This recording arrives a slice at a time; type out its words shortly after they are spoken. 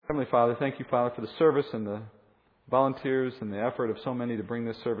Heavenly Father, thank you, Father, for the service and the volunteers and the effort of so many to bring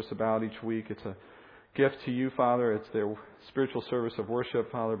this service about each week. It's a gift to you, Father. It's their spiritual service of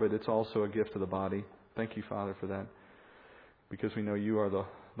worship, Father, but it's also a gift to the body. Thank you, Father, for that, because we know you are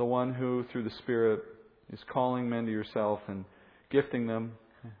the one who, through the Spirit, is calling men to yourself and gifting them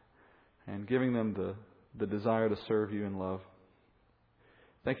and giving them the desire to serve you in love.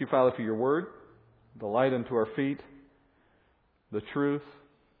 Thank you, Father, for your word, the light unto our feet, the truth,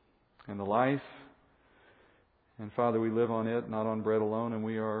 and the life. And Father, we live on it, not on bread alone, and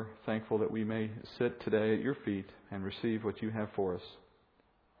we are thankful that we may sit today at your feet and receive what you have for us.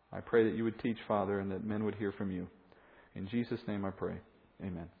 I pray that you would teach, Father, and that men would hear from you. In Jesus' name I pray.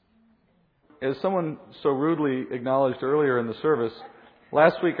 Amen. As someone so rudely acknowledged earlier in the service,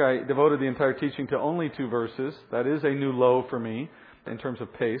 last week I devoted the entire teaching to only 2 verses. That is a new low for me in terms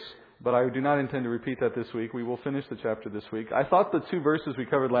of pace, but I do not intend to repeat that this week. We will finish the chapter this week. I thought the 2 verses we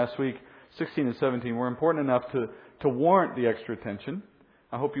covered last week, 16 and 17, were important enough to warrant the extra attention.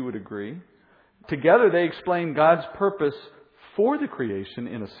 I hope you would agree. Together they explain God's purpose for the creation,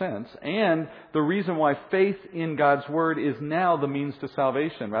 in a sense, and the reason why faith in God's Word is now the means to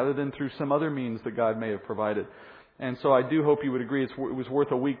salvation, rather than through some other means that God may have provided. And so I do hope you would agree it was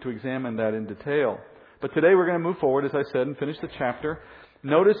worth a week to examine that in detail. But today we're going to move forward, as I said, and finish the chapter.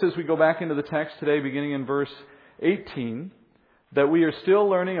 Notice as we go back into the text today, beginning in verse 18, that we are still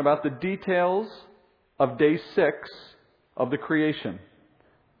learning about the details of day 6 of the creation.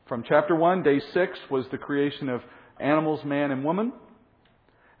 From chapter 1, day 6 was the creation of animals, man and woman.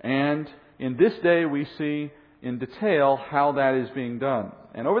 And in this day we see in detail how that is being done.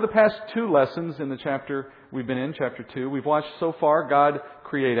 And over the past 2 lessons in the chapter we've been in, chapter 2, we've watched so far God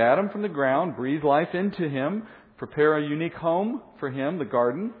create Adam from the ground, breathe life into him, prepare a unique home for him, the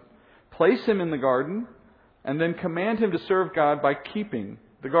garden, place him in the garden, and then command him to serve God by keeping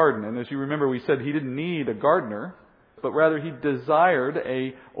the garden. And as you remember, we said he didn't need a gardener, but rather he desired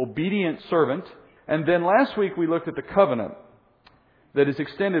a obedient servant. And then last week we looked at the covenant that is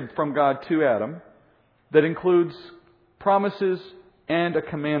extended from God to Adam, that includes promises and a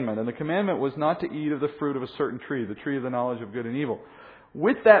commandment. And the commandment was not to eat of the fruit of a certain tree, the tree of the knowledge of good and evil.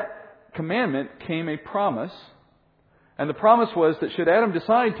 With that commandment came a promise, and the promise was that should Adam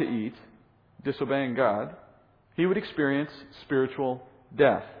decide to eat, disobeying God, he would experience spiritual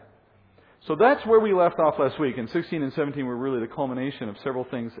death. So that's where we left off last week. And 16 and 17 were really the culmination of several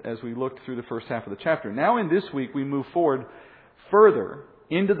things as we looked through the first half of the chapter. Now in this week we move forward further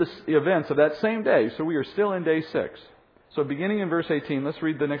into the events of that same day. So we are still in day 6. So beginning in verse 18, let's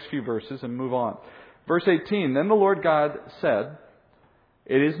read the next few verses and move on. Verse 18, Then the Lord God said,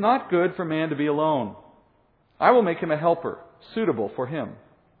 It is not good for man to be alone. I will make him a helper, suitable for him.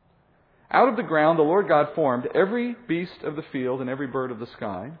 Out of the ground the Lord God formed every beast of the field and every bird of the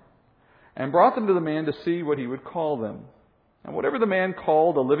sky, and brought them to the man to see what he would call them. And whatever the man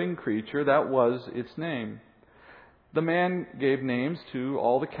called a living creature, that was its name. The man gave names to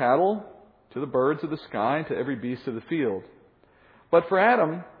all the cattle, to the birds of the sky, and to every beast of the field. But for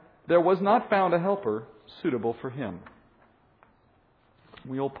Adam there was not found a helper suitable for him.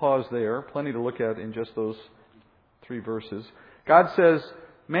 We'll pause there. Plenty to look at in just those 3 verses. God says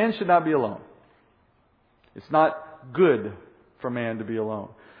man should not be alone. It's not good for man to be alone.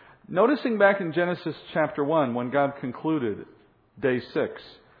 Noticing back in Genesis chapter 1, when God concluded day 6,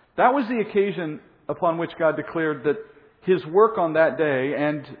 that was the occasion upon which God declared that His work on that day,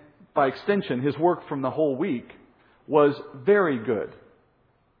 and by extension His work from the whole week, was very good.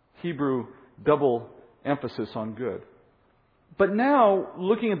 Hebrew double emphasis on good. But now,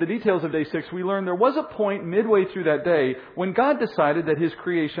 looking at the details of day 6, we learn there was a point midway through that day when God decided that His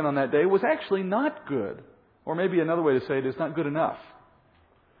creation on that day was actually not good. Or maybe another way to say it is not good enough.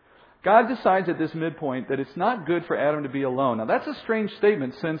 God decides at this midpoint that it's not good for Adam to be alone. Now that's a strange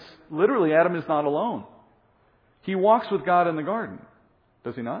statement, since literally Adam is not alone. He walks with God in the garden,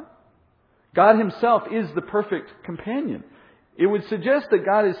 does he not? God Himself is the perfect companion. It would suggest that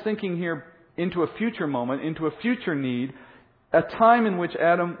God is thinking here into a future moment, into a future need, a time in which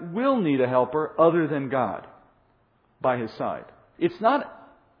Adam will need a helper other than God by his side. It's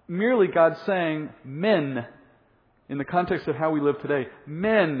not merely God saying men, in the context of how we live today,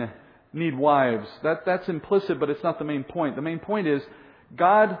 men need wives. That's implicit, but it's not the main point. The main point is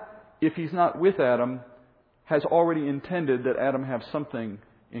God, if He's not with Adam, has already intended that Adam have something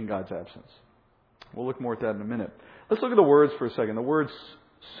in God's absence. We'll look more at that in a minute. Let's look at the words for a second. The word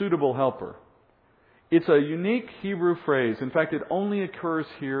suitable helper. It's a unique Hebrew phrase. In fact, it only occurs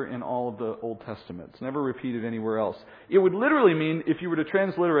here in all of the Old Testament. It's never repeated anywhere else. It would literally mean, if you were to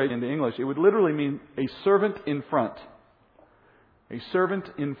transliterate into English, it would literally mean a servant in front. A servant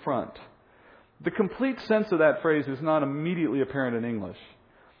in front. The complete sense of that phrase is not immediately apparent in English.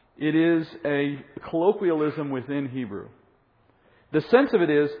 It is a colloquialism within Hebrew. The sense of it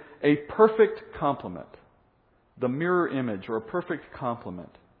is a perfect complement. The mirror image, or a perfect complement.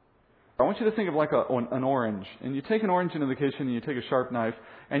 I want you to think of like an orange. And you take an orange into the kitchen and you take a sharp knife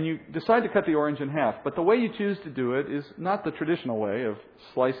and you decide to cut the orange in half. But the way you choose to do it is not the traditional way of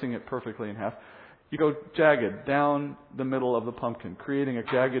slicing it perfectly in half. You go jagged down the middle of the pumpkin, creating a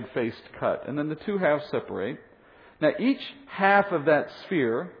jagged-faced cut. And then the two halves separate. Now each half of that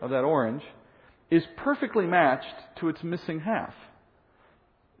sphere, of that orange, is perfectly matched to its missing half.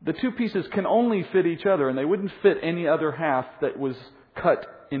 The two pieces can only fit each other, and they wouldn't fit any other half that was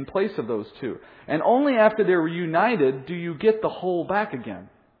cut in place of those two. And only after they're reunited do you get the whole back again.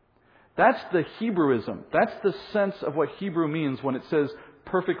 That's the Hebrewism. That's the sense of what Hebrew means when it says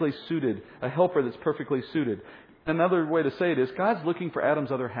perfectly suited, a helper that's perfectly suited. Another way to say it is God's looking for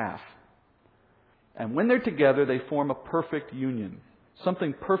Adam's other half. And when they're together, they form a perfect union.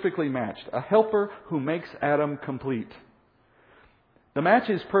 Something perfectly matched. A helper who makes Adam complete. The match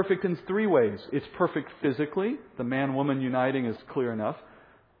is perfect in three ways. It's perfect physically. The man-woman uniting is clear enough.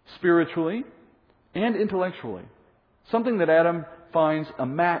 Spiritually and intellectually. Something that Adam finds a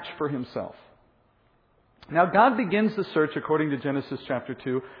match for himself. Now God begins the search according to Genesis chapter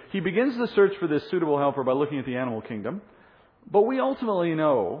 2. He begins the search for this suitable helper by looking at the animal kingdom. But we ultimately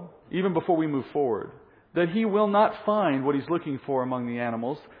know, even before we move forward, that He will not find what He's looking for among the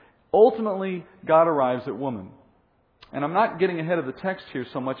animals. Ultimately, God arrives at woman. And I'm not getting ahead of the text here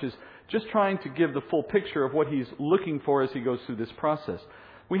so much as just trying to give the full picture of what He's looking for as He goes through this process.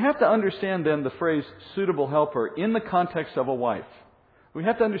 We have to understand then the phrase suitable helper in the context of a wife. We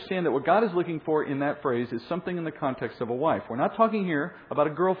have to understand that what God is looking for in that phrase is something in the context of a wife. We're not talking here about a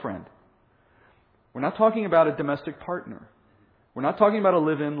girlfriend. We're not talking about a domestic partner. We're not talking about a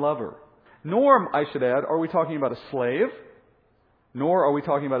live-in lover. Nor, I should add, are we talking about a slave. Nor are we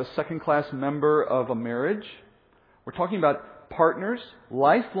talking about a second-class member of a marriage. We're talking about partners,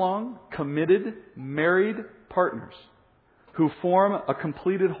 lifelong, committed, married partners who form a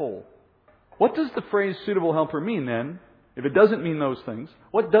completed whole. What does the phrase suitable helper mean then? If it doesn't mean those things,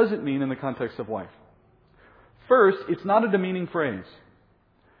 what does it mean in the context of wife? First, it's not a demeaning phrase.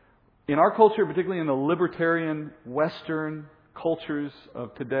 In our culture, particularly in the libertarian Western cultures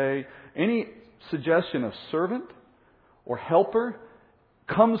of today, any suggestion of servant or helper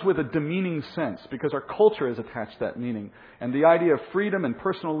comes with a demeaning sense because our culture has attached that meaning. And the idea of freedom and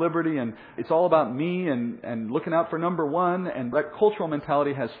personal liberty and it's all about me and looking out for number one, and that cultural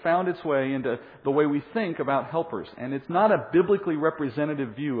mentality has found its way into the way we think about helpers. And it's not a biblically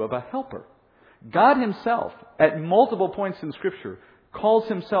representative view of a helper. God Himself, at multiple points in Scripture, calls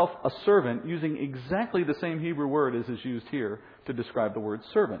Himself a servant using exactly the same Hebrew word as is used here to describe the word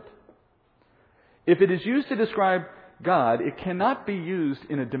servant. If it is used to describe God, it cannot be used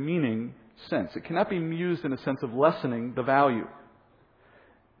in a demeaning sense. It cannot be used in a sense of lessening the value.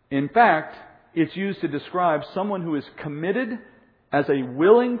 In fact, it's used to describe someone who is committed as a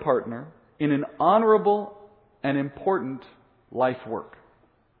willing partner in an honorable and important life work.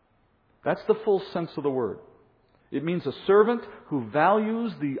 That's the full sense of the word. It means a servant who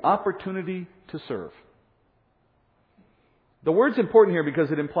values the opportunity to serve. The word's important here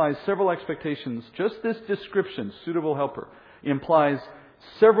because it implies several expectations. Just this description, suitable helper, implies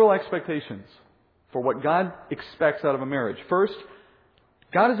several expectations for what God expects out of a marriage. First,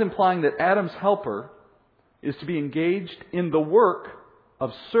 God is implying that Adam's helper is to be engaged in the work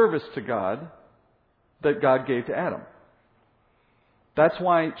of service to God that God gave to Adam. That's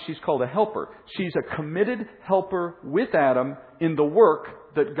why she's called a helper. She's a committed helper with Adam in the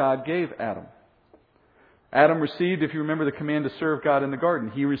work that God gave Adam. Adam received, if you remember, the command to serve God in the garden.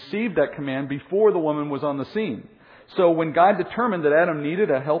 He received that command before the woman was on the scene. So when God determined that Adam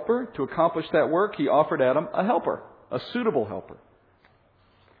needed a helper to accomplish that work, He offered Adam a helper, a suitable helper.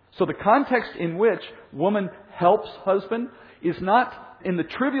 So the context in which woman helps husband is not in the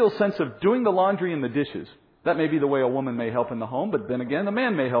trivial sense of doing the laundry and the dishes. That may be the way a woman may help in the home, but then again, the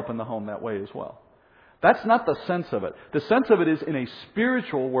man may help in the home that way as well. That's not the sense of it. The sense of it is in a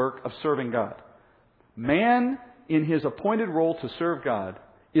spiritual work of serving God. Man, in his appointed role to serve God,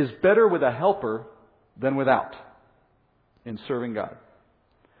 is better with a helper than without in serving God.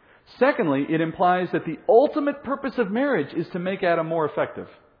 Secondly, it implies that the ultimate purpose of marriage is to make Adam more effective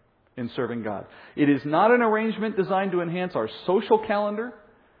in serving God. It is not an arrangement designed to enhance our social calendar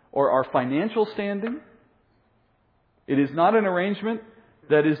or our financial standing. It is not an arrangement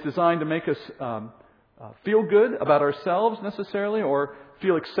that is designed to make us feel good about ourselves necessarily or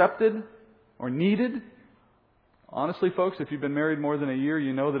feel accepted or needed. Honestly, folks, if you've been married more than a year,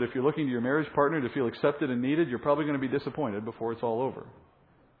 you know that if you're looking to your marriage partner to feel accepted and needed, you're probably going to be disappointed before it's all over.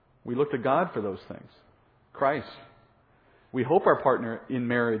 We look to God for those things. Christ. We hope our partner in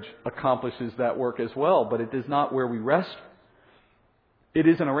marriage accomplishes that work as well, but it is not where we rest. It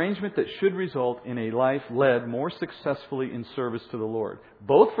is an arrangement that should result in a life led more successfully in service to the Lord,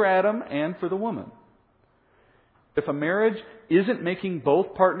 both for Adam and for the woman. If a marriage isn't making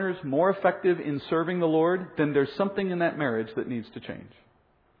both partners more effective in serving the Lord, then there's something in that marriage that needs to change,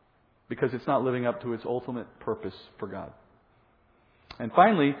 because it's not living up to its ultimate purpose for God. And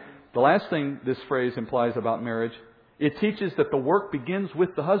finally, the last thing this phrase implies about marriage, it teaches that the work begins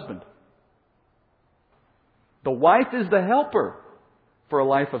with the husband. The wife is the helper for a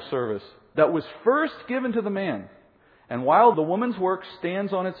life of service that was first given to the man. And while the woman's work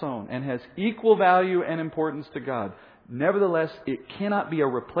stands on its own and has equal value and importance to God, nevertheless, it cannot be a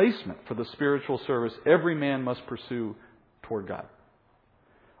replacement for the spiritual service every man must pursue toward God.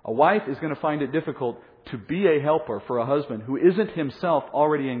 A wife is going to find it difficult to be a helper for a husband who isn't himself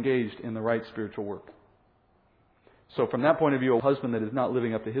already engaged in the right spiritual work. So from that point of view, a husband that is not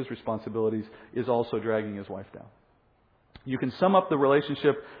living up to his responsibilities is also dragging his wife down. You can sum up the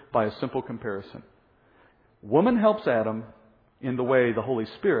relationship by a simple comparison. Woman helps Adam in the way the Holy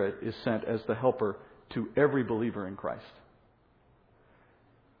Spirit is sent as the helper to every believer in Christ.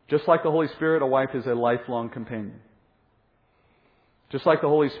 Just like the Holy Spirit, a wife is a lifelong companion. Just like the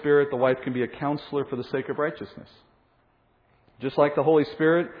Holy Spirit, the wife can be a counselor for the sake of righteousness. Just like the Holy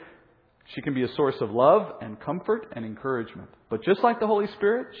Spirit, she can be a source of love and comfort and encouragement. But just like the Holy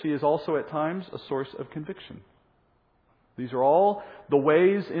Spirit, she is also at times a source of conviction. These are all the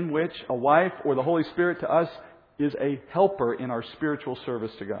ways in which a wife or the Holy Spirit to us is a helper in our spiritual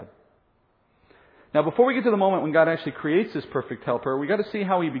service to God. Now, before we get to the moment when God actually creates this perfect helper, we've got to see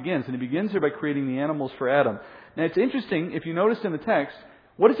how He begins. And He begins here by creating the animals for Adam. Now, it's interesting, if you notice in the text,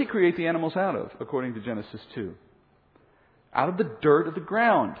 what does He create the animals out of, according to Genesis 2? Out of the dirt of the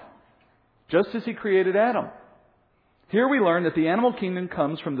ground, just as He created Adam. Here we learn that the animal kingdom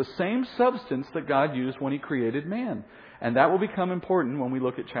comes from the same substance that God used when He created man. And that will become important when we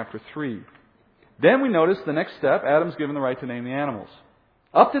look at chapter 3. Then we notice the next step, Adam's given the right to name the animals.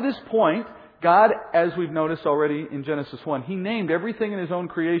 Up to this point, God, as we've noticed already in Genesis 1, He named everything in His own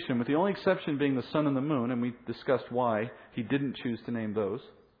creation, with the only exception being the sun and the moon, and we discussed why He didn't choose to name those.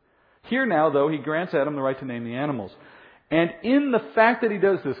 Here now, though, He grants Adam the right to name the animals. And in the fact that He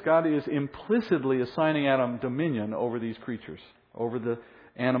does this, God is implicitly assigning Adam dominion over these creatures, over the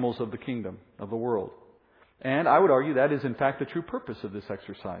animals of the kingdom, of the world. And I would argue that is in fact the true purpose of this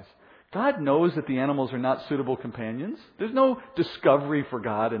exercise. God knows that the animals are not suitable companions. There's no discovery for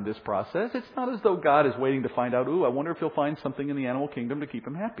God in this process. It's not as though God is waiting to find out, I wonder if He'll find something in the animal kingdom to keep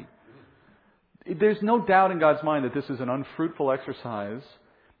Him happy. There's no doubt in God's mind that this is an unfruitful exercise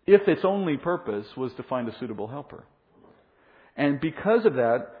if its only purpose was to find a suitable helper. And because of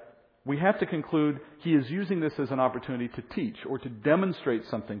that, we have to conclude He is using this as an opportunity to teach or to demonstrate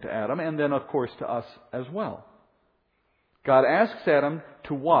something to Adam, and then, of course, to us as well. God asks Adam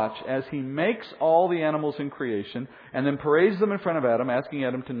to watch as He makes all the animals in creation and then parades them in front of Adam, asking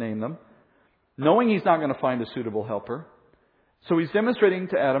Adam to name them, knowing he's not going to find a suitable helper. So He's demonstrating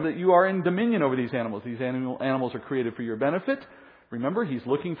to Adam that you are in dominion over these animals. These animals are created for your benefit. Remember, He's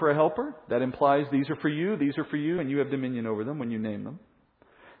looking for a helper. That implies these are for you, and you have dominion over them when you name them.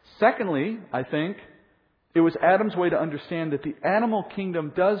 Secondly, I think, it was Adam's way to understand that the animal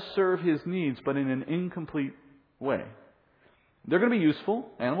kingdom does serve his needs, but in an incomplete way. They're going to be useful.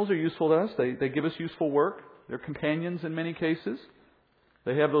 Animals are useful to us. They give us useful work. They're companions in many cases.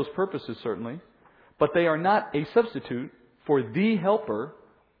 They have those purposes, certainly. But they are not a substitute for the helper,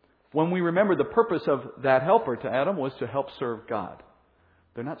 when we remember the purpose of that helper to Adam was to help serve God.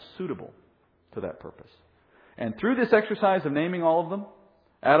 They're not suitable to that purpose. And through this exercise of naming all of them,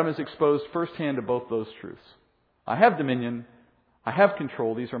 Adam is exposed firsthand to both those truths. I have dominion, I have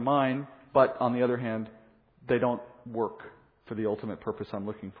control, these are mine, but on the other hand, they don't work for the ultimate purpose I'm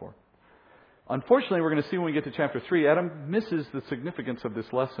looking for. Unfortunately, we're going to see when we get to chapter 3, Adam misses the significance of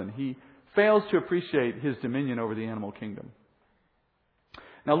this lesson. He fails to appreciate his dominion over the animal kingdom.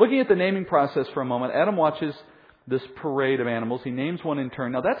 Now, looking at the naming process for a moment, Adam watches this parade of animals. He names one in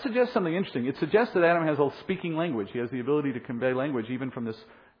turn. Now, that suggests something interesting. It suggests that Adam has a speaking language. He has the ability to convey language even from this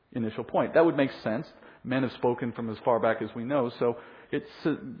initial point. That would make sense. Men have spoken from as far back as we know. So it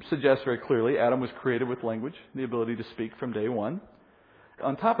suggests very clearly Adam was created with language, the ability to speak from day one.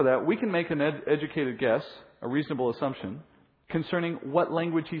 On top of that, we can make an educated guess, a reasonable assumption, concerning what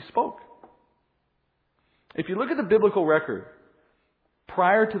language he spoke. If you look at the biblical record,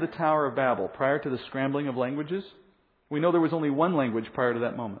 prior to the Tower of Babel, prior to the scrambling of languages, We know there was only one language prior to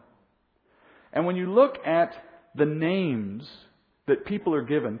that moment. And when you look at the names that people are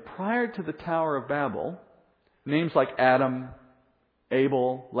given prior to the Tower of Babel, names like Adam,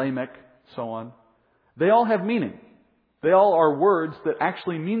 Abel, Lamech, so on, they all have meaning. They all are words that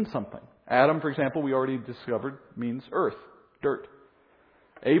actually mean something. Adam, for example, we already discovered, means earth, dirt.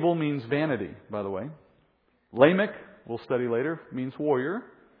 Abel means vanity, by the way. Lamech, we'll study later, means warrior.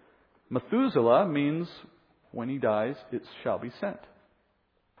 Methuselah means when he dies, it shall be sent.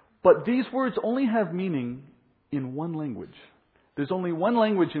 But these words only have meaning in one language. There's only one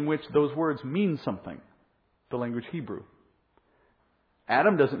language in which those words mean something, the language Hebrew.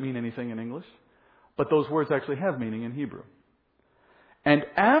 Adam doesn't mean anything in English, but those words actually have meaning in Hebrew. And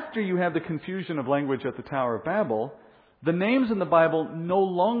after you have the confusion of language at the Tower of Babel, the names in the Bible no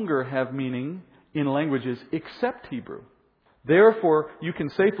longer have meaning in languages except Hebrew. Therefore, you can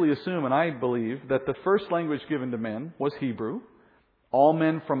safely assume, and I believe, that the first language given to men was Hebrew. All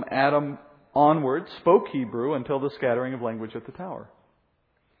men from Adam onward spoke Hebrew until the scattering of language at the tower.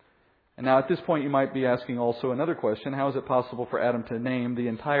 And now at this point you might be asking also another question. How is it possible for Adam to name the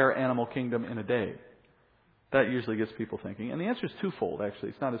entire animal kingdom in a day? That usually gets people thinking. And the answer is twofold, actually.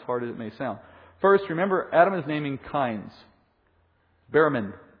 It's not as hard as it may sound. First, remember, Adam is naming kinds.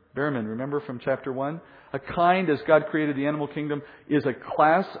 Baramin, remember from chapter 1? A kind, as God created the animal kingdom, is a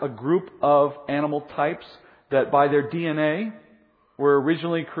class, a group of animal types that by their DNA were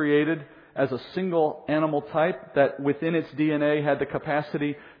originally created as a single animal type that within its DNA had the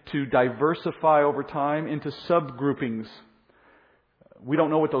capacity to diversify over time into subgroupings. We don't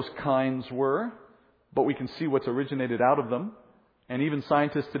know what those kinds were, but we can see what's originated out of them. And even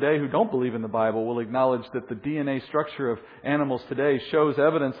scientists today who don't believe in the Bible will acknowledge that the DNA structure of animals today shows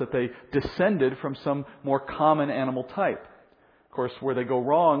evidence that they descended from some more common animal type. Of course, where they go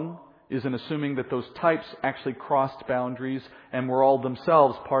wrong is in assuming that those types actually crossed boundaries and were all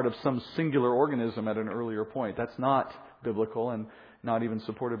themselves part of some singular organism at an earlier point. That's not biblical and not even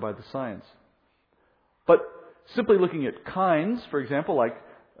supported by the science. But simply looking at kinds, for example, like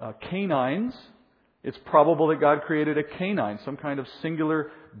canines, it's probable that God created a canine, some kind of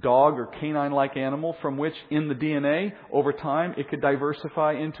singular dog or canine-like animal from which in the DNA, over time, it could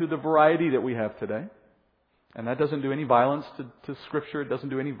diversify into the variety that we have today. And that doesn't do any violence to Scripture. It doesn't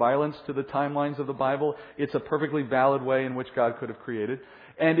do any violence to the timelines of the Bible. It's a perfectly valid way in which God could have created.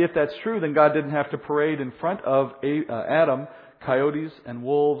 And if that's true, then God didn't have to parade in front of Adam coyotes and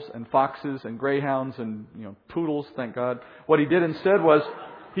wolves and foxes and greyhounds and poodles, thank God. What he did instead was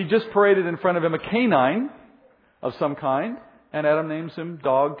he just paraded in front of him a canine of some kind, and Adam names him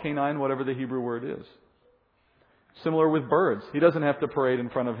dog, canine, whatever the Hebrew word is. Similar with birds. He doesn't have to parade in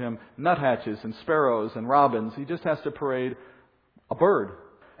front of him nuthatches and sparrows and robins. He just has to parade a bird.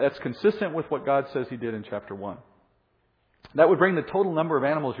 That's consistent with what God says He did in chapter 1. That would bring the total number of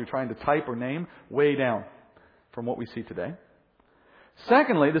animals you're trying to type or name way down from what we see today.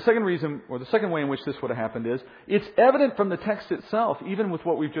 Secondly, the second reason, or the second way in which this would have happened is, it's evident from the text itself, even with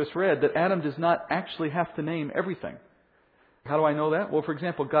what we've just read, that Adam does not actually have to name everything. How do I know that? Well, for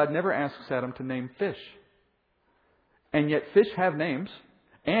example, God never asks Adam to name fish. And yet fish have names,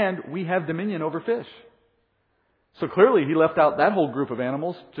 and we have dominion over fish. So clearly He left out that whole group of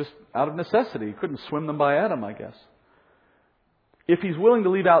animals just out of necessity. He couldn't swim them by Adam, I guess. If He's willing to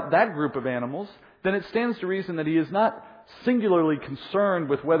leave out that group of animals, then it stands to reason that He is not singularly concerned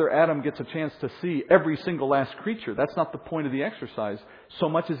with whether Adam gets a chance to see every single last creature. That's not the point of the exercise, so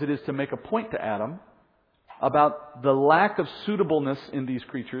much as it is to make a point to Adam about the lack of suitableness in these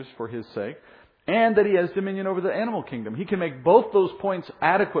creatures for his sake, and that he has dominion over the animal kingdom. He can make both those points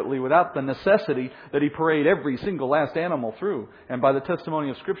adequately without the necessity that he parade every single last animal through. And by the testimony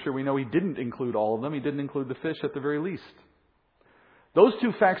of Scripture, we know he didn't include all of them. He didn't include the fish at the very least. Those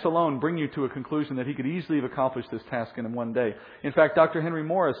two facts alone bring you to a conclusion that he could easily have accomplished this task in one day. In fact, Dr. Henry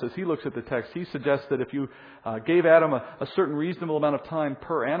Morris, as he looks at the text, he suggests that if you gave Adam a certain reasonable amount of time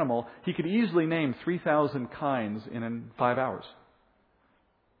per animal, he could easily name 3,000 kinds in 5 hours.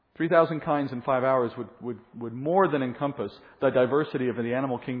 3,000 kinds in 5 hours would more than encompass the diversity of the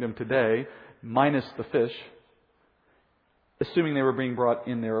animal kingdom today, minus the fish, assuming they were being brought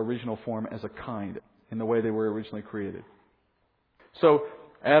in their original form as a kind, in the way they were originally created. So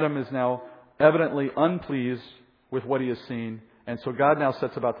Adam is now evidently unpleased with what he has seen, and so God now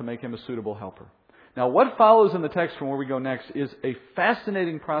sets about to make him a suitable helper. Now what follows in the text from where we go next is a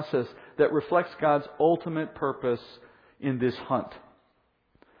fascinating process that reflects God's ultimate purpose in this hunt.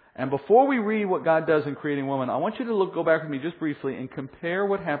 And before we read what God does in creating woman, I want you to go back with me just briefly and compare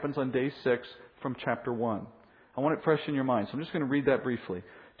what happens on day 6 from chapter 1. I want it fresh in your mind, so I'm just going to read that briefly.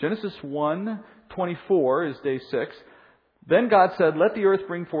 Genesis 1:24 is day 6. Then God said, let the earth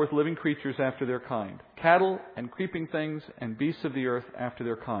bring forth living creatures after their kind, cattle and creeping things and beasts of the earth after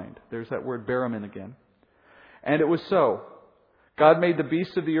their kind. There's that word baramin again. And it was so. God made the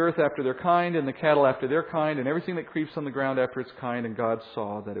beasts of the earth after their kind, and the cattle after their kind, and everything that creeps on the ground after its kind, and God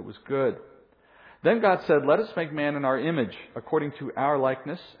saw that it was good. Then God said, let us make man in our image, according to our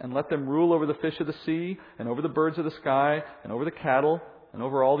likeness, and let them rule over the fish of the sea, and over the birds of the sky, and over the cattle, and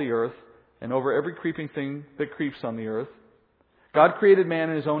over all the earth, and over every creeping thing that creeps on the earth. God created man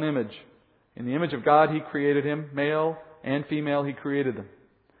in His own image. In the image of God He created him, male and female He created them.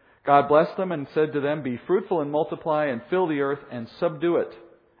 God blessed them and said to them, be fruitful and multiply and fill the earth and subdue it,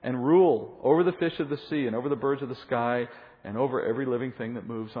 and rule over the fish of the sea, and over the birds of the sky, and over every living thing that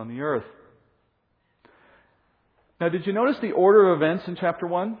moves on the earth. Now, did you notice the order of events in chapter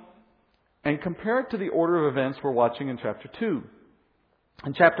 1? And compare it to the order of events we're watching in chapter 2.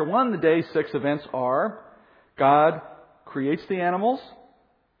 In chapter 1, the day 6 events are God creates the animals,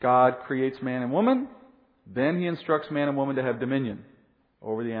 God creates man and woman, then He instructs man and woman to have dominion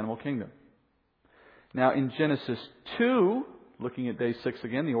over the animal kingdom. Now, in Genesis 2, looking at day 6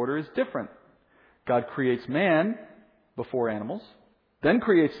 again, the order is different. God creates man before animals, then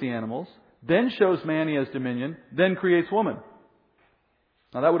creates the animals, then shows man He has dominion, then creates woman.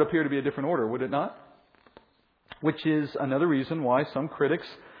 Now that would appear to be a different order, would it not? Which is another reason why some critics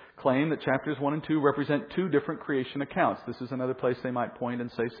claim that chapters 1 and 2 represent two different creation accounts. This is another place they might point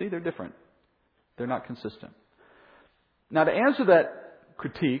and say, see, they're different. They're not consistent. Now to answer that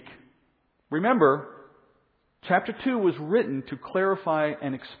critique, remember, chapter 2 was written to clarify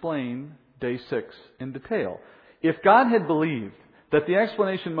and explain day 6 in detail. If God had believed that the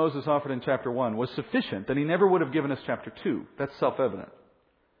explanation Moses offered in chapter 1 was sufficient, then He never would have given us chapter 2. That's self-evident.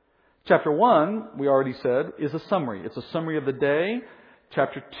 Chapter 1, we already said, is a summary. It's a summary of the day.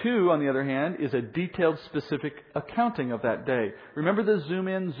 Chapter 2, on the other hand, is a detailed, specific accounting of that day. Remember the zoom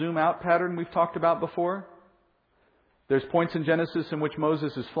in, zoom out pattern we've talked about before? There's points in Genesis in which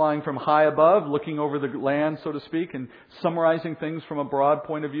Moses is flying from high above, looking over the land, so to speak, and summarizing things from a broad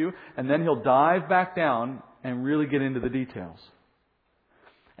point of view. And then he'll dive back down and really get into the details.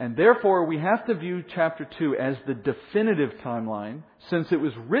 And therefore, we have to view chapter 2 as the definitive timeline, since it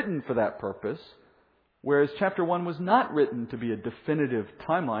was written for that purpose, whereas chapter 1 was not written to be a definitive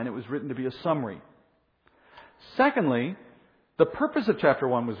timeline. It was written to be a summary. Secondly, the purpose of chapter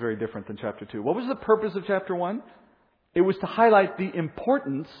 1 was very different than chapter 2. What was the purpose of chapter 1? It was to highlight the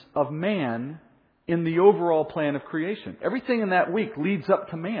importance of man in the overall plan of creation. Everything in that week leads up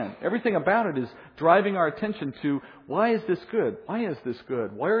to man. Everything about it is driving our attention to, why is this good? Why is this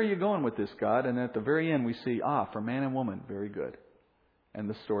good? Where are you going with this, God? And at the very end we see, for man and woman, very good. And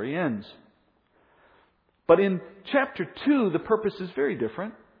the story ends. But in chapter 2, the purpose is very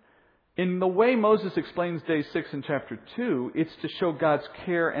different. In the way Moses explains day 6 in chapter 2, it's to show God's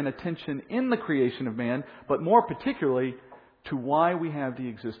care and attention in the creation of man, but more particularly to why we have the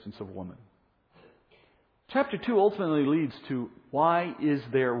existence of woman. Chapter 2 ultimately leads to, why is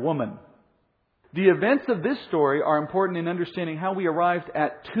there woman? The events of this story are important in understanding how we arrived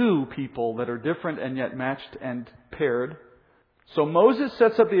at two people that are different and yet matched and paired. So Moses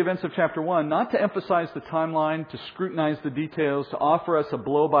sets up the events of chapter 1 not to emphasize the timeline, to scrutinize the details, to offer us a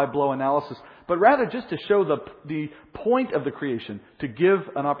blow-by-blow analysis, but rather just to show the point of the creation, to give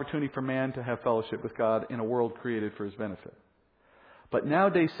an opportunity for man to have fellowship with God in a world created for his benefit. But now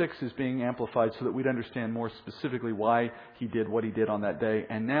day 6 is being amplified so that we'd understand more specifically why He did what He did on that day.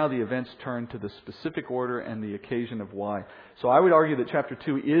 And now the events turn to the specific order and the occasion of why. So I would argue that chapter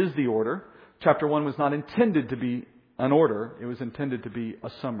 2 is the order. Chapter 1 was not intended to be an order. It was intended to be a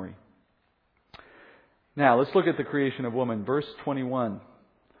summary. Now let's look at the creation of woman. Verse 21.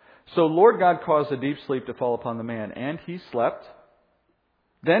 So Lord God caused a deep sleep to fall upon the man, and he slept.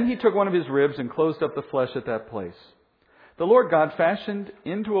 Then He took one of his ribs and closed up the flesh at that place. The Lord God fashioned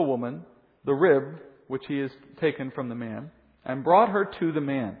into a woman the rib which He has taken from the man, and brought her to the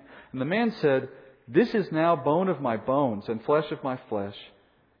man. And the man said, this is now bone of my bones and flesh of my flesh.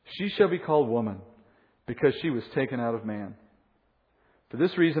 She shall be called woman, because she was taken out of man. For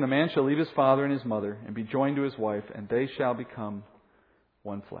this reason a man shall leave his father and his mother, and be joined to his wife, and they shall become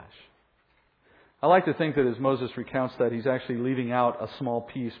one flesh. I like to think that as Moses recounts that, he's actually leaving out a small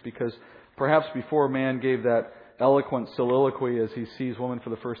piece, because perhaps before man gave that eloquent soliloquy as he sees woman for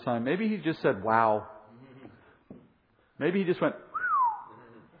the first time, maybe he just said, wow. Maybe he just went,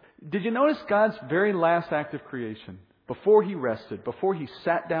 did you notice God's very last act of creation, before He rested, before He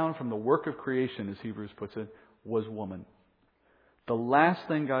sat down from the work of creation, as Hebrews puts it, was woman. The last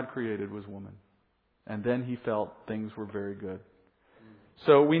thing God created was woman. And then He felt things were very good.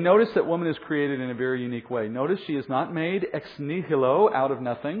 So we notice that woman is created in a very unique way. Notice she is not made ex nihilo, out of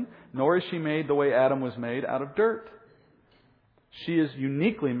nothing, nor is she made the way Adam was made, out of dirt. She is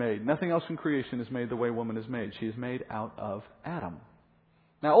uniquely made. Nothing else in creation is made the way woman is made. She is made out of Adam.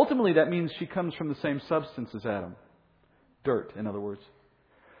 Now, ultimately, that means she comes from the same substance as Adam. Dirt, in other words.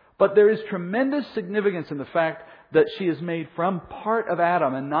 But there is tremendous significance in the fact that she is made from part of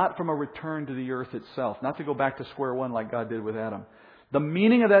Adam and not from a return to the earth itself. Not to go back to square one like God did with Adam. The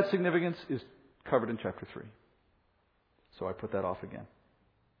meaning of that significance is covered in chapter 3. So I put that off again.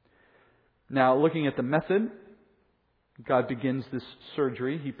 Now, looking at the method, God begins this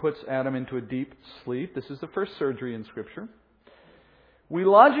surgery. He puts Adam into a deep sleep. This is the first surgery in Scripture. We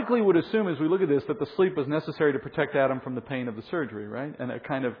logically would assume as we look at this that the sleep was necessary to protect Adam from the pain of the surgery, right? And a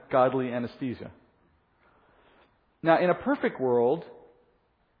kind of godly anesthesia. Now, in a perfect world,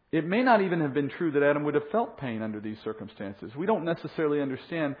 it may not even have been true that Adam would have felt pain under these circumstances. We don't necessarily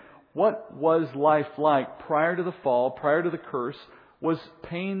understand what was life like prior to the fall, prior to the curse. Was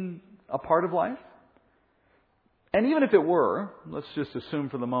pain a part of life? And even if it were, let's just assume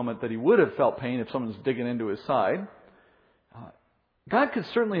for the moment that he would have felt pain if someone's digging into his side. God could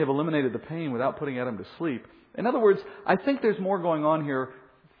certainly have eliminated the pain without putting Adam to sleep. In other words, I think there's more going on here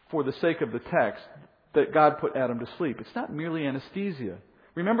for the sake of the text that God put Adam to sleep. It's not merely anesthesia.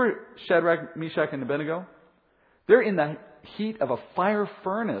 Remember Shadrach, Meshach, and Abednego? They're in the heat of a fire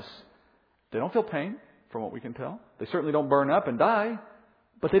furnace. They don't feel pain, from what we can tell. They certainly don't burn up and die,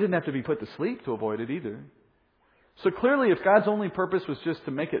 but they didn't have to be put to sleep to avoid it either. So clearly, if God's only purpose was just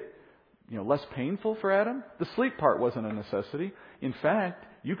to make it, less painful for Adam, the sleep part wasn't a necessity. In fact,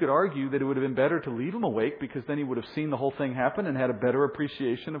 you could argue that it would have been better to leave him awake because then he would have seen the whole thing happen and had a better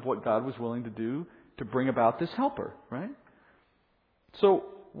appreciation of what God was willing to do to bring about this helper, right? So,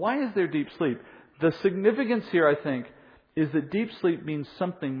 why is there deep sleep? The significance here, I think, is that deep sleep means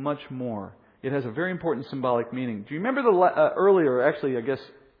something much more. It has a very important symbolic meaning. Do you remember earlier, actually, I guess,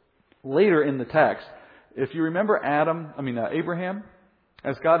 later in the text, if you remember Abraham,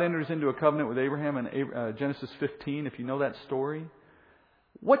 as God enters into a covenant with Abraham in Genesis 15, if you know that story,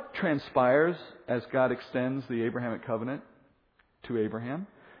 what transpires as God extends the Abrahamic covenant to Abraham?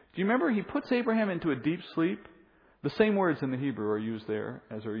 Do you remember he puts Abraham into a deep sleep? The same words in the Hebrew are used there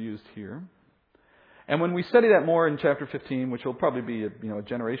as are used here. And when we study that more in chapter 15, which will probably be a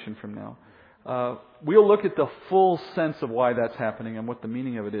generation from now, we'll look at the full sense of why that's happening and what the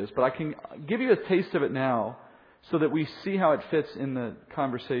meaning of it is. But I can give you a taste of it now so that we see how it fits in the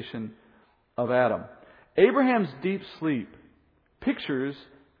conversation of Adam. Abraham's deep sleep pictures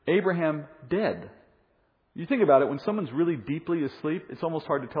Abraham dead. You think about it, when someone's really deeply asleep, it's almost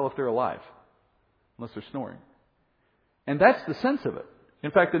hard to tell if they're alive, unless they're snoring. And that's the sense of it.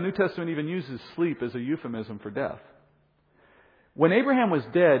 In fact, the New Testament even uses sleep as a euphemism for death. When Abraham was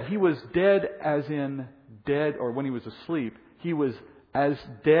dead, he was dead as in dead, or when he was asleep, he was as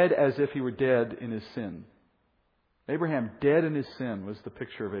dead as if he were dead in his sin. Abraham dead in his sin was the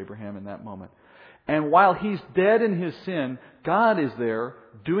picture of Abraham in that moment. And while he's dead in his sin, God is there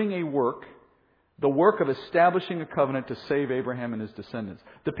doing a work, the work of establishing a covenant to save Abraham and his descendants.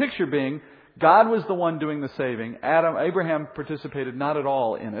 The picture being, God was the one doing the saving. Abraham participated not at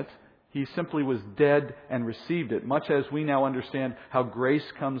all in it. He simply was dead and received it, much as we now understand how grace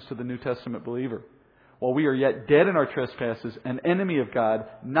comes to the New Testament believer. While we are yet dead in our trespasses, an enemy of God,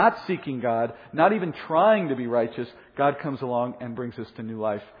 not seeking God, not even trying to be righteous, God comes along and brings us to new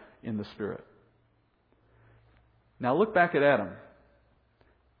life in the Spirit. Now look back at Adam.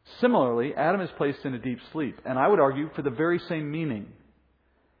 Similarly, Adam is placed in a deep sleep, and I would argue for the very same meaning.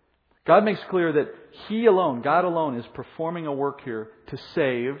 God makes clear that He alone, God alone, is performing a work here to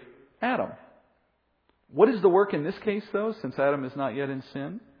save Adam. What is the work in this case, though, since Adam is not yet in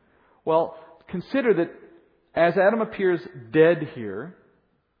sin? Well, consider that as Adam appears dead here,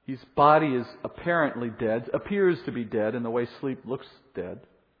 his body is apparently dead, appears to be dead in the way sleep looks dead.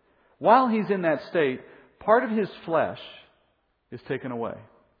 While he's in that state, part of his flesh is taken away.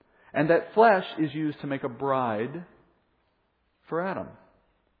 And that flesh is used to make a bride for Adam.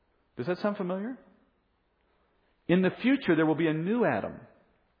 Does that sound familiar? In the future, there will be a new Adam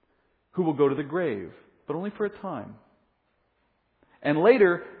who will go to the grave, but only for a time. And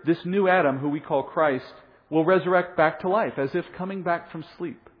later, this new Adam, who we call Christ, will resurrect back to life, as if coming back from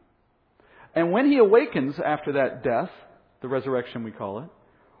sleep. And when he awakens after that death, the resurrection we call it,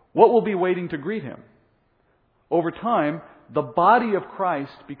 what will be waiting to greet him? Over time, the body of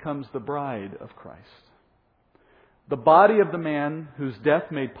Christ becomes the bride of Christ. The body of the man whose death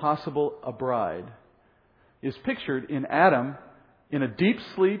made possible a bride is pictured in Adam in a deep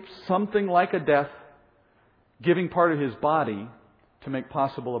sleep, something like a death, giving part of his body to make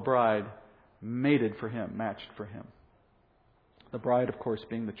possible a bride mated for Him, matched for Him. The bride, of course,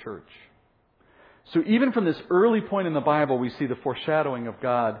 being the church. So even from this early point in the Bible, we see the foreshadowing of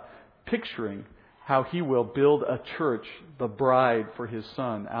God picturing how He will build a church, the bride for His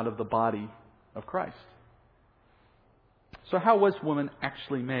Son, out of the body of Christ. So how was woman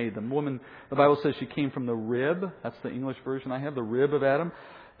actually made? The woman, the Bible says she came from the rib. That's the English version I have, the rib of Adam.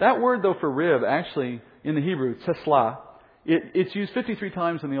 That word, though, for rib, actually, in the Hebrew, tesla, it's used 53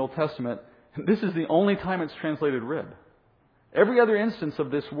 times in the Old Testament. This is the only time it's translated rib. Every other instance of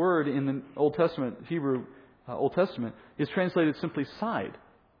this word in the Old Testament, Hebrew Old Testament, is translated simply side.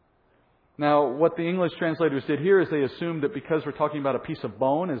 Now, what the English translators did here is they assumed that because we're talking about a piece of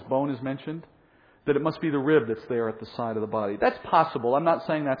bone, as bone is mentioned, that it must be the rib that's there at the side of the body. That's possible. I'm not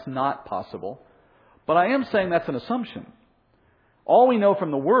saying that's not possible. But I am saying that's an assumption. All we know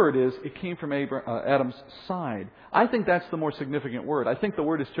from the word is it came from Adam's side. I think that's the more significant word. I think the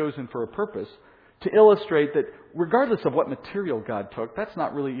word is chosen for a purpose to illustrate that regardless of what material God took, that's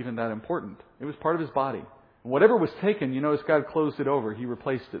not really even that important. It was part of His body. And whatever was taken, you notice God closed it over. He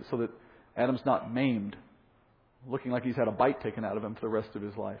replaced it so that Adam's not maimed, looking like he's had a bite taken out of him for the rest of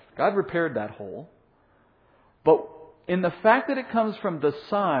his life. God repaired that hole. But in the fact that it comes from the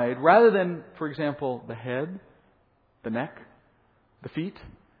side, rather than, for example, the head, the neck, the feet,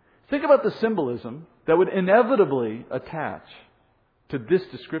 think about the symbolism that would inevitably attach to this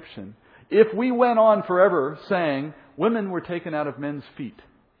description if we went on forever saying women were taken out of men's feet.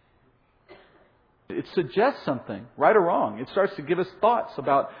 It suggests something, right or wrong. It starts to give us thoughts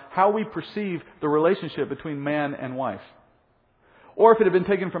about how we perceive the relationship between man and wife. Or if it had been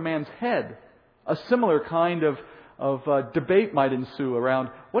taken from man's head, a similar kind of debate might ensue around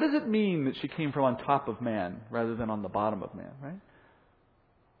what does it mean that she came from on top of man rather than on the bottom of man, right?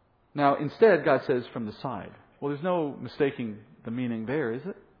 Now, instead, God says from the side. Well, there's no mistaking the meaning there, is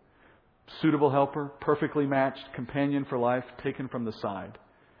it? Suitable helper, perfectly matched, companion for life, taken from the side.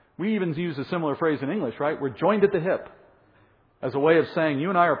 We even use a similar phrase in English, right? We're joined at the hip as a way of saying you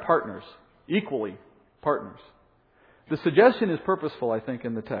and I are partners, equally partners. The suggestion is purposeful, I think,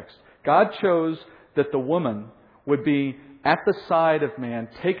 in the text. God chose that the woman would be at the side of man,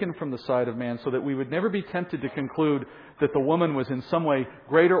 taken from the side of man, so that we would never be tempted to conclude that the woman was in some way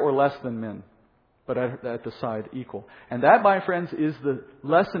greater or less than men, but at the side equal. And that, my friends, is the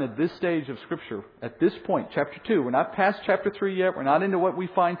lesson at this stage of Scripture. At this point, chapter 2. We're not past chapter 3 yet. We're not into what we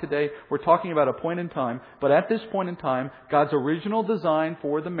find today. We're talking about a point in time. But at this point in time, God's original design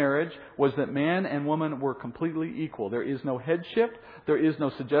for the marriage was that man and woman were completely equal. There is no headship. There is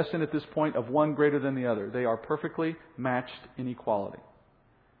no suggestion at this point of one greater than the other. They are perfectly matched in equality.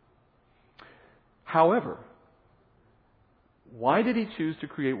 However, why did He choose to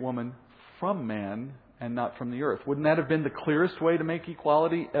create woman from man and not from the earth? Wouldn't that have been the clearest way to make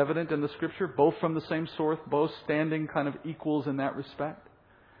equality evident in the Scripture? Both from the same source, both standing kind of equals in that respect?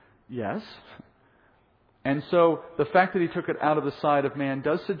 Yes. And so the fact that He took it out of the side of man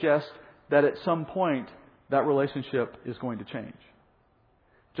does suggest that at some point that relationship is going to change.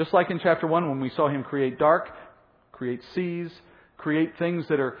 Just like in chapter 1 when we saw Him create dark, create seas, create things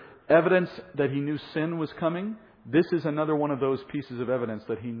that are evidence that He knew sin was coming. This is another one of those pieces of evidence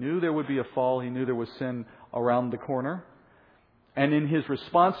that He knew there would be a fall. He knew there was sin around the corner. And in His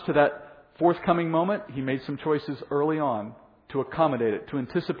response to that forthcoming moment, He made some choices early on to accommodate it, to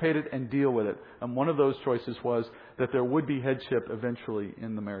anticipate it and deal with it. And one of those choices was that there would be headship eventually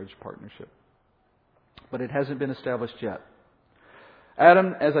in the marriage partnership. But it hasn't been established yet.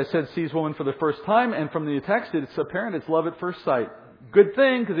 Adam, as I said, sees woman for the first time. And from the text, it's apparent it's love at first sight. Good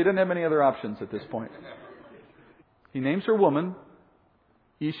thing, because he didn't have any other options at this point. He names her woman,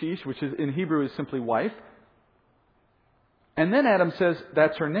 Ish, which is in Hebrew is simply wife. And then Adam says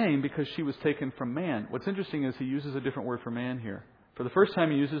that's her name because she was taken from man. What's interesting is he uses a different word for man here. For the first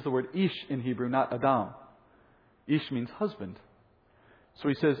time he uses the word Ish in Hebrew, not Adam. Ish means husband. So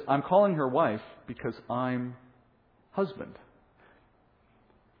he says, I'm calling her wife because I'm husband.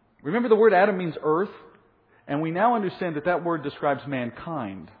 Remember the word Adam means earth? And we now understand that that word describes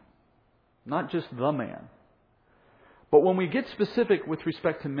mankind, not just the man. But when we get specific with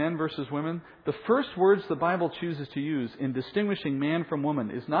respect to men versus women, the first words the Bible chooses to use in distinguishing man from woman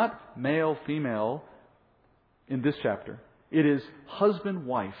is not male, female in this chapter. It is husband,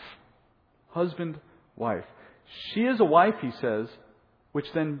 wife. Husband, wife. She is a wife, he says, which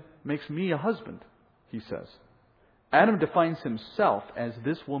then makes me a husband, he says. Adam defines himself as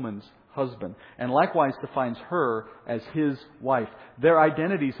this woman's husband, and likewise defines her as his wife. Their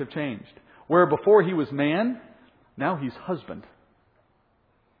identities have changed. Where before he was man, now he's husband.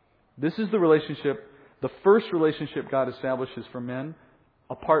 This is the relationship The first relationship God establishes for men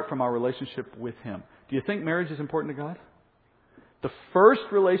apart from our relationship with Him. Do you think marriage is important to God? The first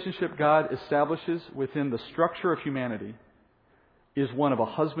relationship God establishes within the structure of humanity is one of a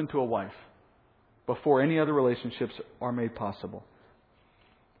husband to a wife before any other relationships are made possible.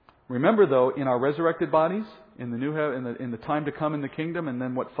 Remember, though, in our resurrected bodies, in the time to come in the kingdom, and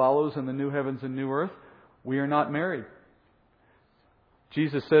then what follows in the new heavens and new earth, we are not married.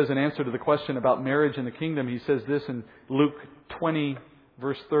 Jesus says in answer to the question about marriage in the kingdom, He says this in Luke 20,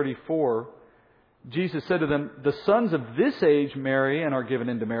 verse 34. Jesus said to them, "The sons of this age marry and are given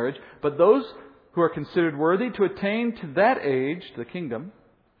into marriage, but those who are considered worthy to attain to that age, the kingdom,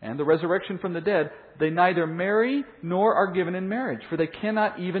 and the resurrection from the dead, they neither marry nor are given in marriage, for they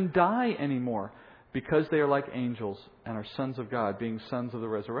cannot even die anymore, because they are like angels and are sons of God, being sons of the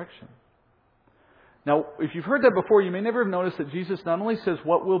resurrection." Now, if you've heard that before, you may never have noticed that Jesus not only says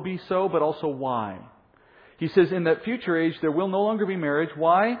what will be so, but also why. He says in that future age there will no longer be marriage.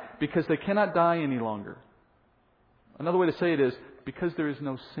 Why? Because they cannot die any longer. Another way to say it is, because there is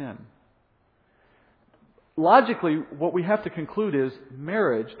no sin. Logically, what we have to conclude is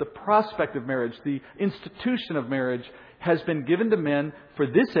marriage, the prospect of marriage, the institution of marriage, has been given to men for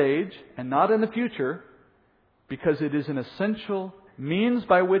this age and not in the future, because it is an essential means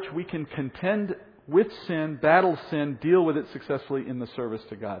by which we can contend with sin, battle sin, deal with it successfully in the service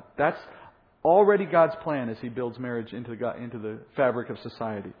to God. That's already God's plan as He builds marriage into the fabric of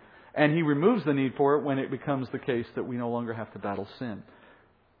society. And He removes the need for it when it becomes the case that we no longer have to battle sin.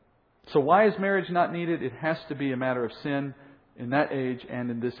 So why is marriage not needed? It has to be a matter of sin in that age and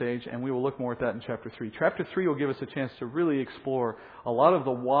in this age, and we will look more at that in chapter 3. Chapter 3 will give us a chance to really explore a lot of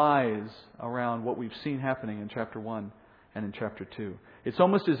the whys around what we've seen happening in chapter 1 and in chapter 2. It's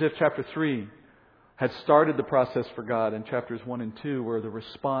almost as if chapter 3 had started the process for God, and chapters 1 and 2 were the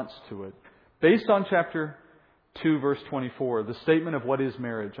response to it. Based on chapter 2, verse 24, the statement of what is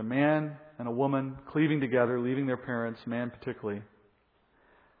marriage, a man and a woman cleaving together, leaving their parents, man particularly.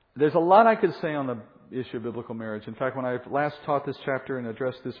 There's a lot I could say on the issue of biblical marriage. In fact, when I last taught this chapter and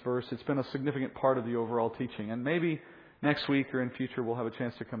addressed this verse, it's been a significant part of the overall teaching. And maybe next week or in future we'll have a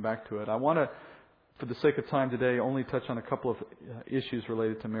chance to come back to it. I want to, for the sake of time today, only touch on a couple of issues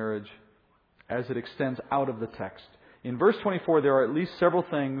related to marriage as it extends out of the text. In verse 24, there are at least several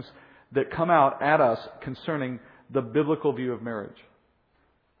things that come out at us concerning the biblical view of marriage.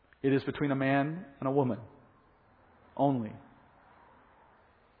 It is between a man and a woman only.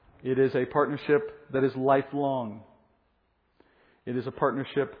 It is a partnership that is lifelong. It is a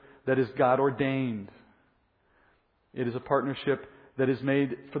partnership that is God ordained. It is a partnership that is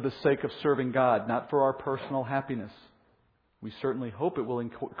made for the sake of serving God, not for our personal happiness. We certainly hope it will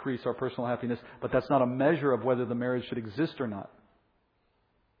increase our personal happiness, but that's not a measure of whether the marriage should exist or not.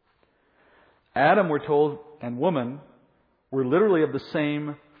 Adam, we're told, and woman were literally of the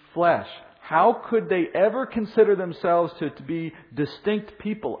same flesh. How could they ever consider themselves to be distinct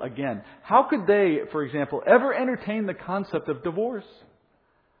people again? How could they, for example, ever entertain the concept of divorce?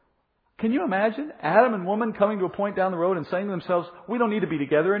 Can you imagine Adam and woman coming to a point down the road and saying to themselves, we don't need to be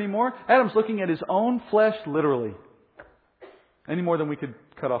together anymore? Adam's looking at his own flesh literally, any more than we could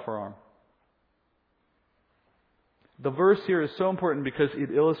cut off our arm. The verse here is so important because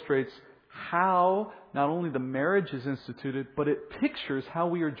it illustrates how not only the marriage is instituted, but it pictures how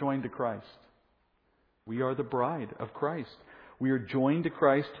we are joined to Christ. We are the bride of Christ. We are joined to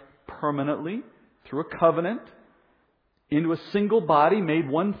Christ permanently through a covenant into a single body, made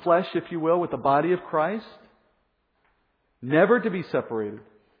one flesh, if you will, with the body of Christ, never to be separated.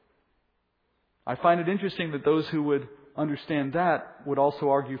 I find it interesting that those who would understand that would also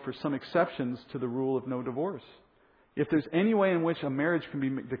argue for some exceptions to the rule of no divorce. If there's any way in which a marriage can be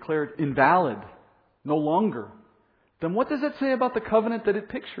declared invalid, no longer, then what does it say about the covenant that it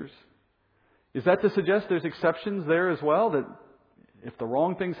pictures? Is that to suggest there's exceptions there as well? That if the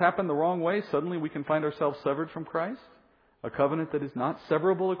wrong things happen the wrong way, suddenly we can find ourselves severed from Christ? A covenant that is not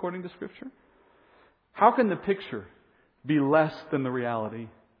severable according to Scripture? How can the picture be less than the reality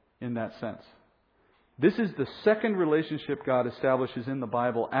in that sense? This is the second relationship God establishes in the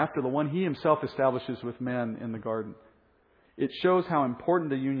Bible after the one He Himself establishes with men in the garden. It shows how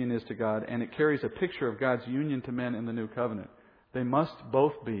important the union is to God, and it carries a picture of God's union to men in the new covenant. They must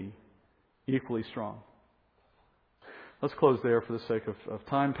both be equally strong. Let's close there for the sake of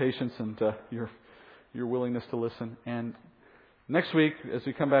time, patience, and your willingness to listen. And next week, as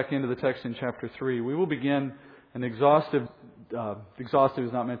we come back into the text in chapter 3, we will begin an exhaustive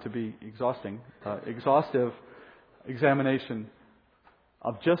is not meant to be exhausting, exhaustive examination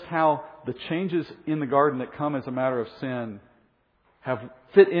of just how the changes in the garden that come as a matter of sin have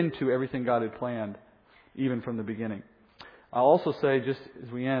fit into everything God had planned even from the beginning. I'll also say, just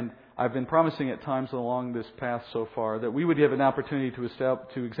as we end, I've been promising at times along this path so far that we would have an opportunity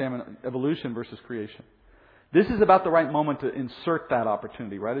to examine evolution versus creation. This is about the right moment to insert that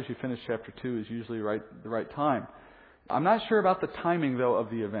opportunity. Right as you finish chapter 2 is usually the right time. I'm not sure about the timing, though, of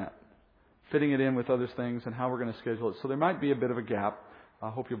the event. Fitting it in with other things and how we're going to schedule it. So there might be a bit of a gap. I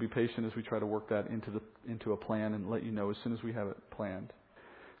hope you'll be patient as we try to work that into a plan and let you know as soon as we have it planned.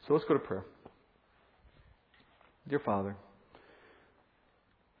 So let's go to prayer. Dear Father,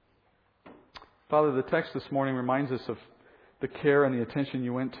 the text this morning reminds us of the care and the attention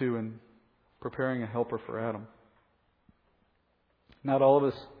you went to in preparing a helper for Adam. Not all of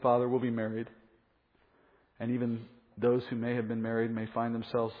us, Father, will be married. And even those who may have been married may find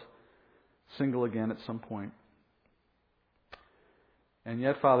themselves single again at some point. And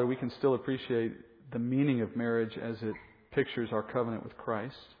yet, Father, we can still appreciate the meaning of marriage as it pictures our covenant with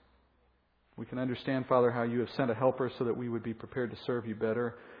Christ. We can understand, Father, how you have sent a helper so that we would be prepared to serve you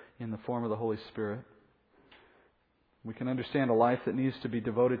better in the form of the Holy Spirit. We can understand a life that needs to be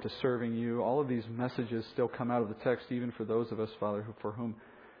devoted to serving you. All of these messages still come out of the text, even for those of us, Father, for whom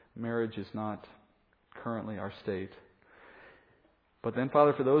marriage is not currently our state. But then,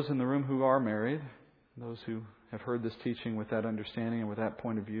 Father, for those in the room who are married, those who have heard this teaching with that understanding and with that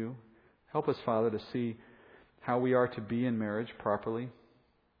point of view, help us, Father, to see how we are to be in marriage properly.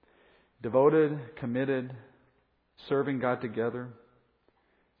 Devoted, committed, serving God together,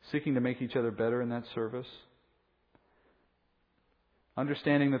 seeking to make each other better in that service.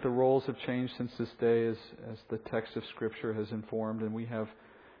 Understanding that the roles have changed since this day as the text of Scripture has informed, and we have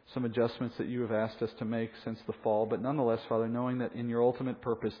some adjustments that you have asked us to make since the fall. But nonetheless, Father, knowing that in your ultimate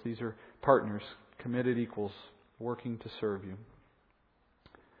purpose, these are partners, committed equals, working to serve you.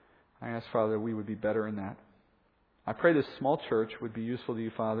 I ask, Father, we would be better in that. I pray this small church would be useful to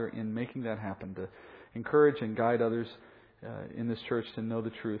you, Father, in making that happen, to encourage and guide others in this church to know the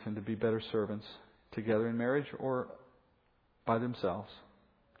truth and to be better servants together in marriage or by themselves.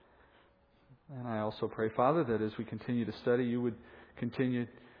 And I also pray, Father, that as we continue to study, you would continue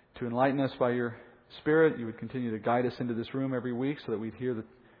to enlighten us by your Spirit. You would continue to guide us into this room every week so that we'd hear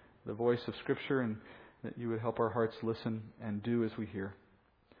the voice of Scripture, and that you would help our hearts listen and do as we hear.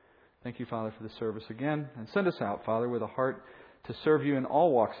 Thank you, Father, for the service again. And send us out, Father, with a heart to serve you in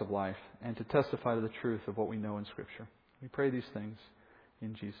all walks of life and to testify to the truth of what we know in Scripture. We pray these things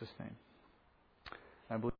in Jesus' name. I believe